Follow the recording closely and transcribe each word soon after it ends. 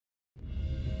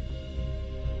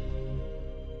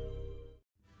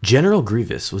General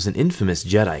Grievous was an infamous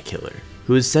Jedi killer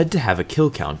who is said to have a kill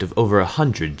count of over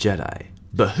 100 Jedi.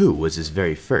 But who was his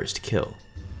very first kill?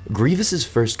 Grievous's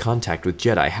first contact with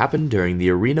Jedi happened during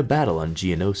the arena battle on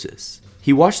Geonosis.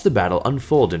 He watched the battle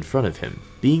unfold in front of him,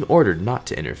 being ordered not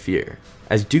to interfere,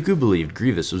 as Dooku believed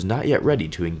Grievous was not yet ready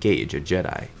to engage a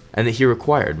Jedi, and that he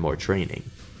required more training.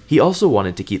 He also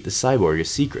wanted to keep the cyborg a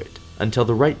secret until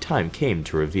the right time came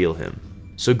to reveal him.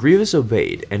 So Grievous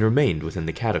obeyed and remained within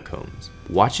the catacombs,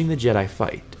 watching the Jedi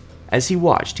fight. As he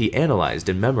watched, he analyzed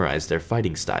and memorized their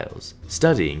fighting styles,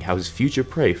 studying how his future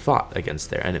prey fought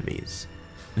against their enemies.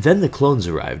 Then the clones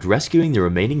arrived, rescuing the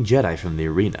remaining Jedi from the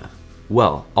arena.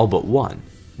 Well, all but one.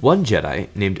 One Jedi,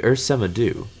 named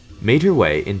Semadu, made her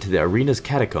way into the arena's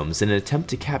catacombs in an attempt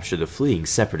to capture the fleeing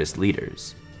Separatist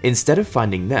leaders. Instead of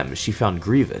finding them, she found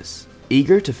Grievous.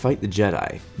 Eager to fight the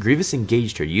Jedi, Grievous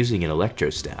engaged her using an electro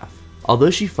staff.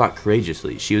 Although she fought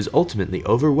courageously, she was ultimately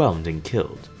overwhelmed and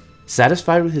killed.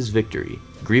 Satisfied with his victory,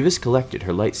 Grievous collected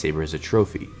her lightsaber as a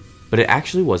trophy, but it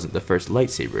actually wasn't the first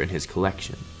lightsaber in his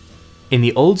collection. In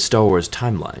the old Star Wars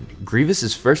timeline,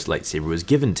 Grievous's first lightsaber was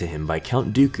given to him by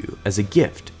Count Dooku as a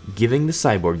gift, giving the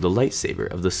cyborg the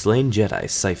lightsaber of the slain Jedi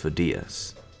Sifo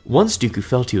Dyas. Once Dooku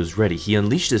felt he was ready, he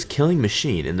unleashed his killing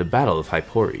machine in the Battle of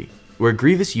Hypori, where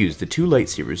Grievous used the two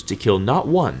lightsabers to kill not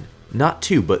one, not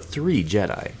two, but 3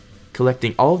 Jedi,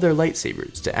 collecting all of their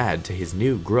lightsabers to add to his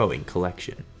new growing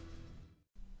collection.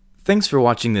 Thanks for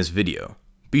watching this video.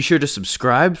 Be sure to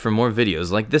subscribe for more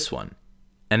videos like this one.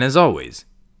 And as always,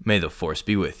 may the Force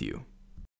be with you.